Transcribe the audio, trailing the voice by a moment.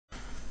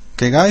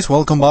Okay guys,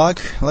 welcome back.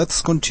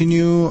 Let's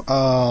continue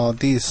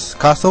this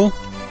castle.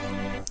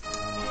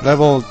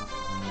 Level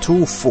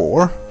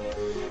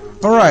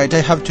 2-4. Alright, I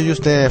have to use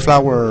the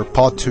flower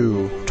pot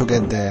to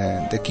get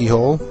the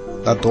keyhole,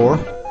 that door.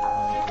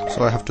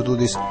 So I have to do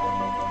this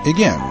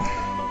again.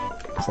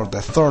 For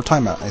the third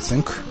time, I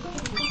think.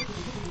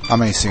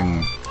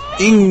 Amazing.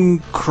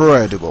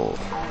 Incredible.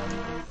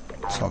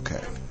 It's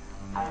okay.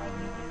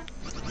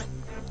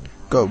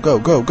 Go, go,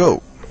 go,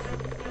 go!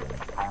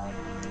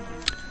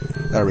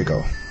 There we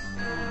go.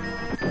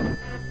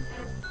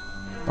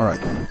 Alright.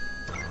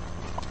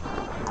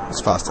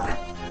 It's faster.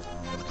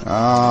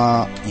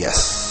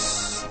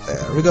 Yes.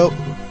 There we go.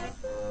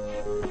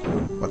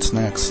 What's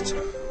next?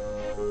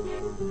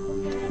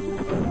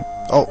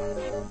 Oh.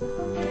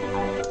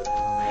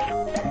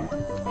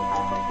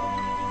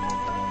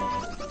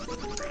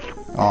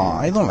 Oh,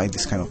 I don't like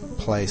this kind of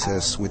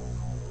places with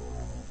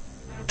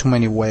too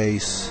many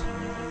ways.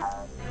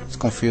 It's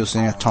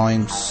confusing at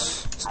times.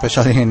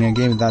 Especially in a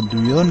game that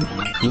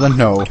you don't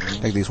know,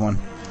 like this one.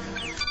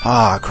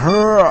 Ah,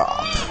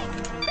 crap!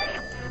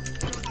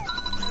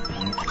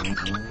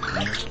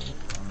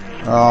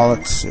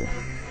 Let's see.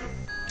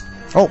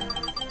 Oh!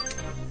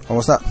 What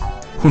was that?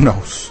 Who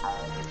knows?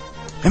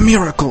 A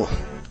miracle!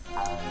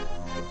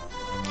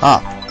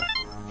 Ah!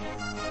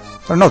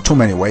 There are not too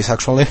many ways,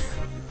 actually.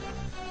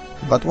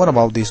 But what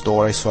about this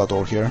door? I saw a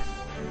door here.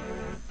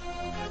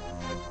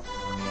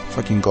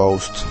 Fucking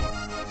ghost.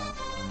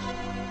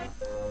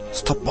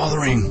 Stop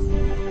bothering!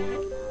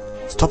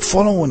 Stop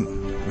following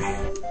me!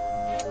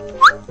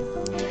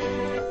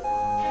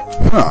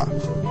 Huh?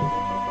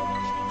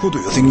 Who do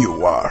you think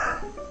you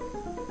are?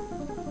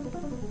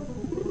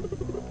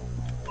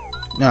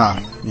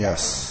 Ah,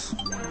 yes.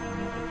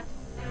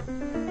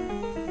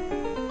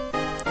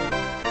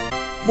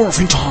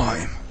 Morphing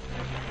time!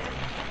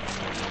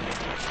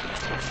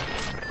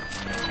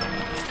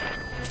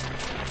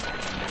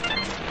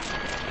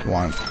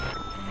 One.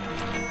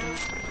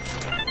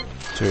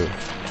 Two.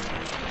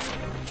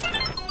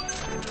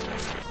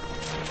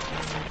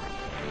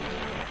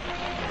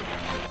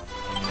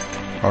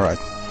 Alright.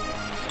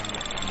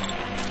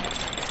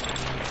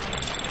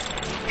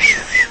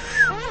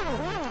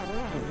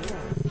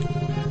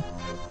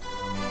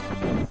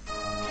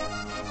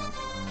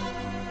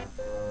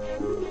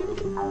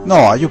 No,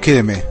 are you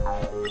kidding me?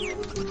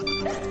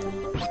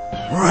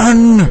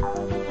 Run!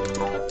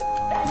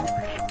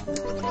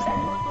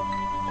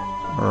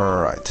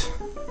 Right.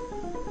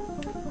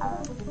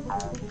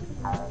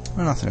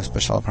 Nothing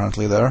special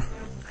apparently there.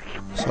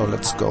 So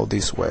let's go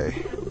this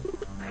way.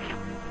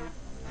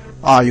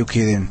 Are you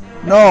kidding?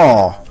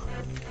 No!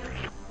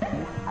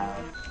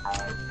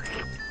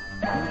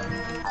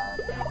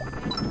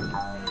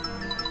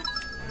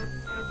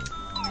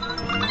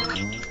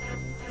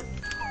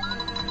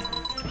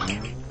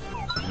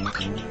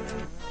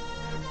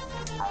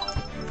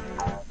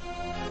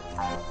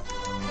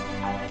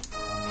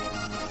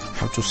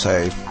 How to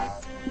save?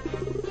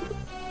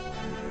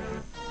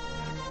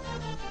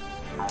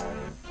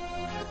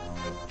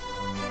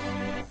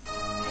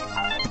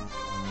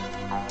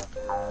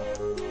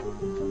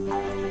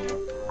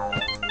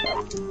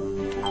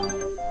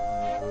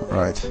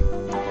 Right.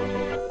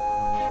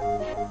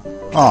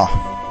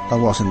 Ah, that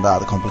wasn't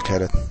that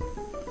complicated.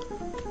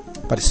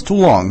 But it's too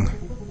long.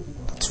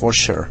 That's for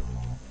sure.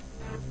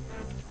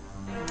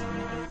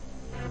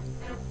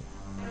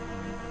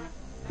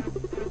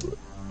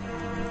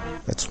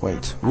 Let's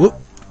wait. Whoop!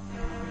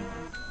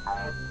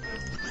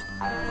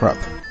 Crap.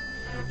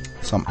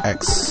 Some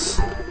X.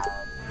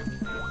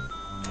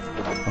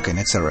 Okay,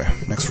 next area.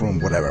 Next room,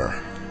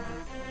 whatever.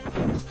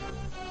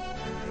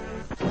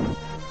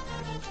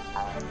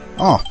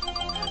 Oh,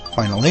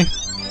 finally.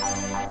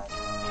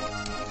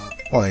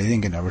 Well, I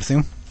didn't get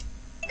everything.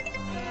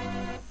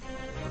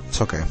 It's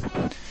okay.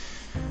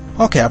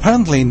 Okay,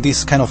 apparently in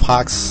these kind of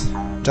hacks,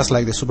 just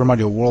like the Super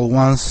Mario World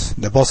ones,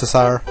 the bosses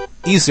are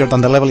easier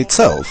than the level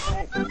itself.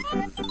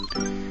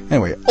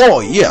 Anyway,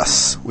 oh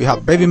yes! We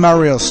have Baby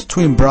Mario's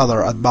twin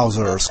brother at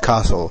Bowser's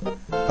castle,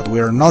 but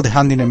we are not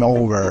handing him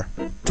over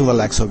to the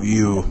likes of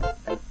you,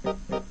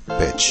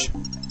 bitch.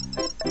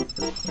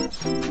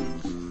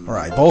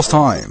 Alright, boss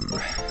time!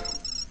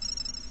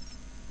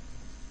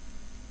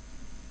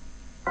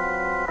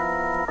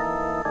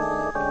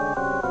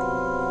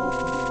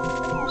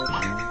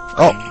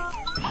 Oh!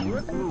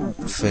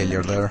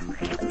 Failure there.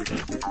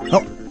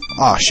 Oh!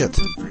 Ah, shit.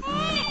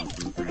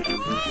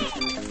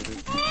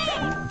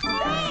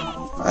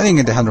 I didn't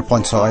get the 100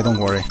 points, so I don't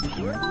worry.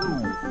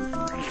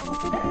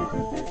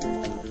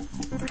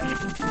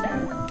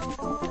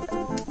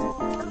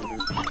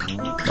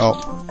 Oh.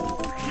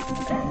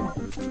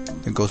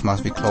 The ghost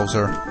must be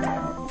closer.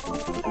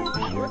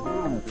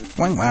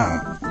 Wow,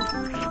 wow.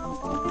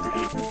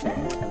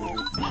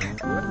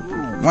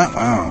 Wow,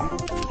 wow.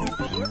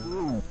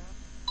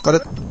 Got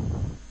it?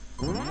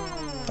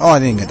 Oh, I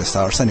didn't get the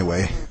stars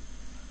anyway.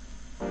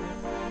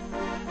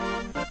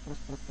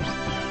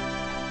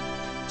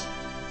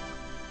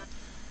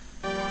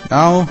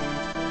 Now,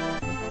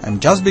 I'm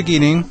just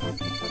beginning.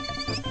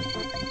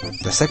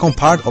 the second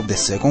part of the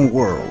second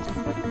world.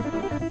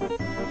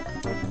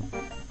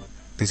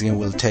 This game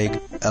will take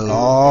a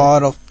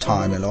lot of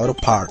time, a lot of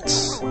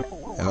parts,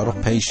 a lot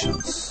of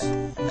patience,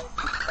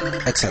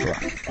 etc.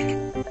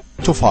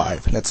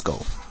 2-5, let's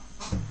go.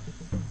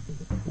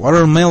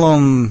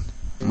 Watermelon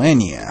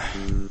Mania.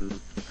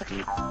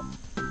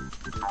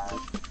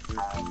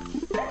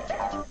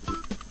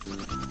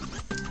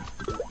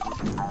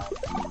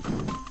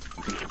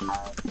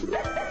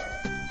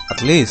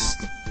 At least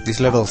this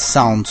level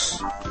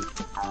sounds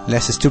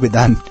less stupid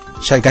than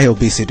Shy Guy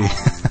Obesity.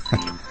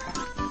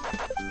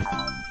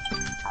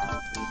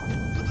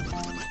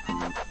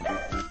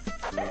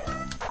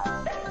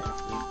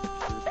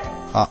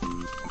 Ah.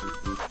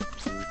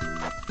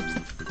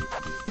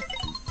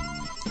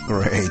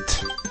 Great.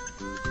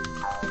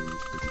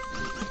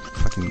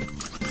 Fucking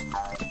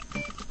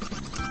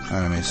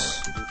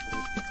enemies.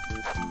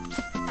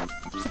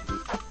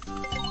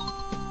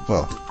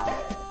 Well.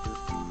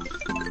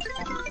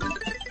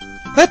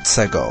 Let's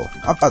go.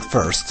 Up at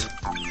first.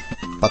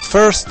 But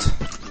first,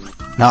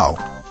 now.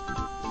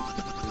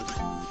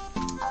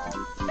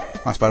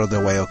 That's part of the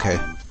way, okay.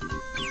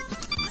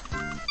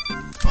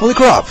 Holy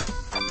crap!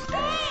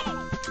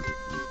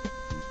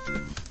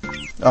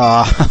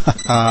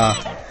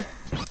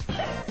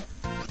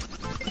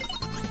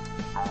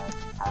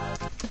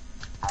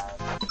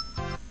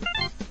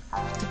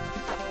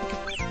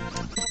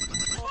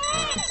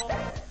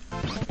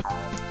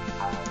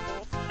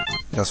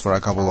 Just for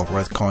a couple of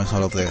red coins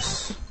out of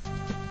this.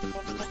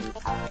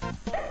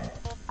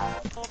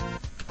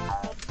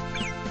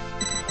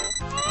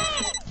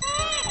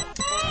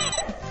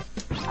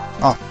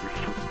 Ah,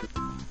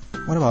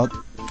 what about?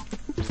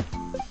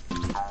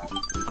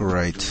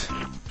 Great.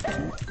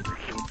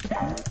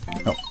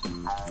 Oh.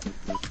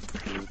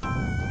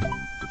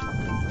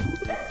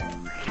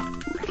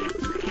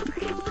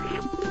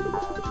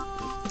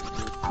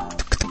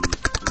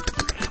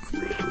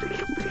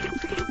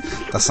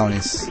 That sound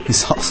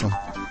is awesome.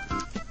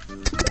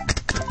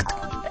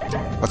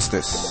 What's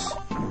this?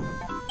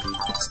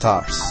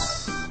 Stars.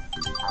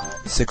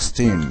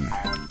 16.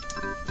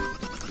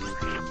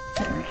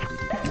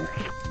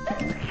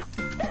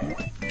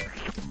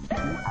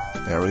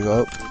 There we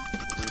go.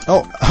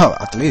 Oh,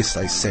 at least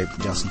I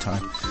saved just in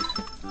time.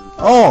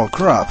 Oh,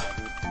 crap.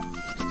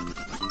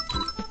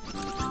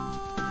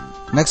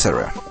 Next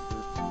area.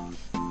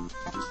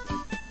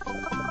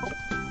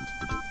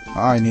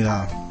 I need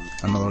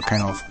another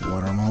kind of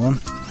watermelon.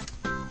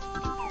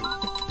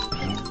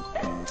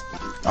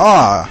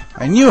 Ah,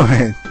 I knew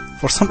it!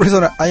 For some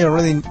reason I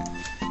already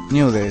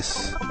knew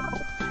this.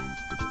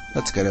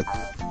 Let's get it.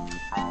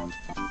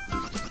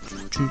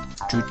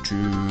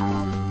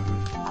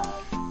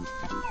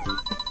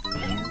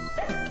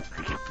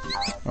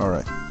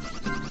 Alright.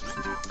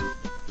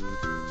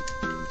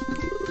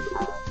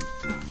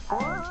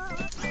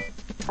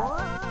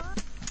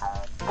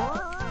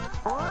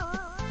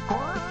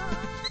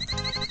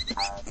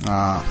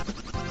 Ah.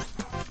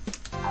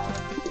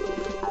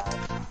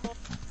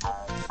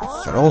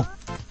 Is that all?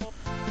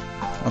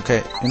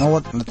 Okay, you know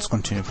what? Let's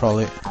continue.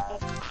 Probably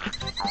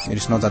it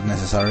is not that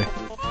necessary.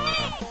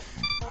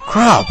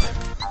 Crap!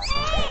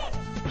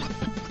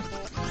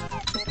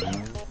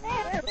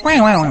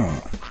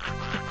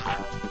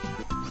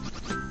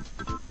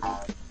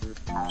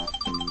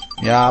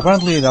 Yeah,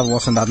 apparently that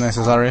wasn't that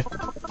necessary.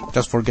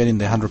 Just for getting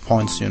the 100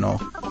 points, you know.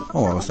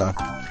 Oh, what was that?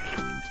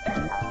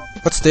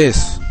 What's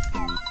this?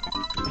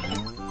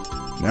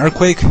 An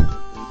earthquake?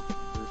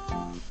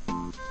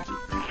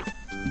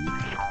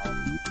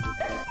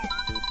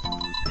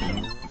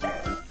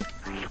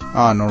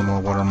 Ah,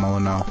 normal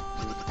watermelon now.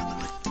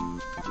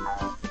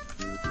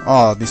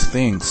 Oh, these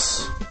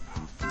things.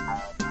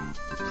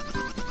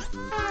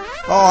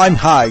 Oh, I'm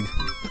high.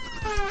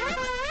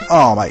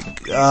 Oh my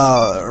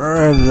god.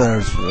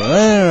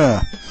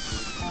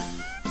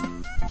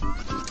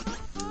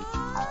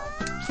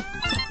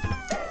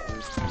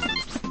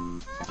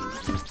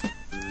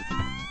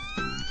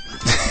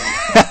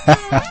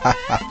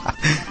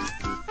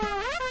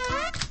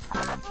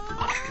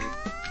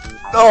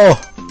 No.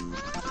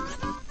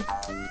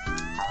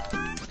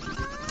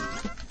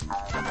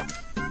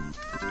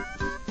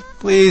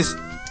 Please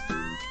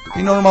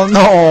be normal.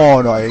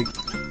 No, no, I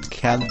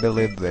can't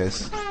believe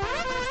this.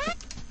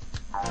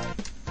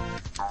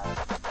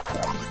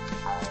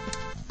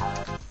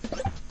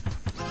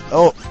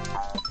 Oh.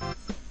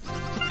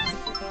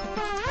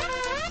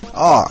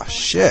 Oh,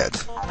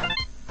 shit.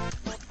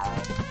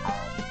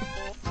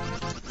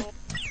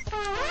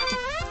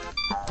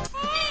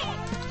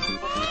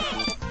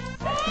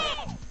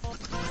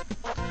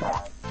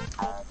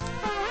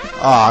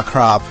 Ah,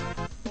 crap.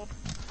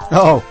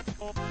 No.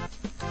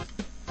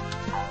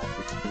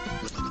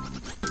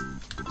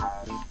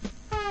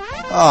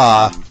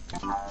 Ah.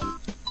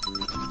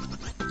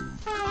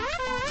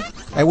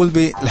 I will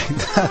be like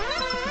that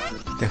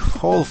the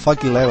whole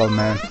fucking level,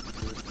 man.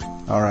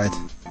 Alright.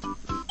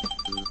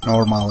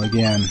 Normal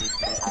again.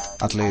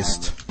 At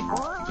least.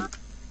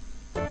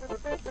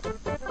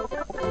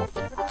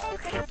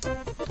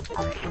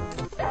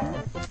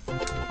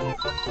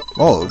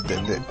 Oh, the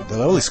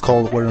level is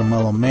called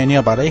Watermelon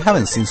Mania, but I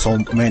haven't seen so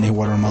many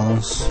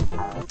watermelons.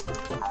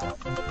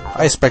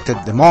 I expected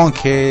the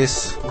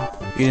monkeys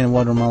eating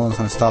watermelons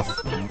and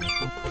stuff.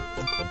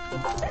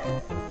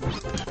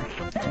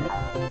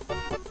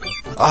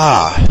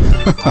 Ah!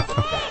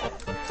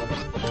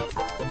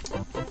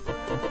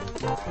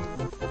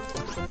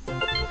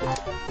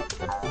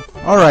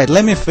 Alright,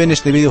 let me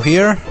finish the video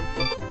here,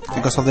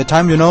 because of the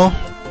time, you know.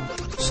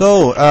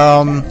 So,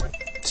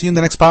 see you in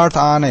the next part,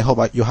 and I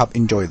hope you have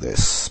enjoyed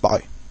this.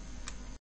 Bye.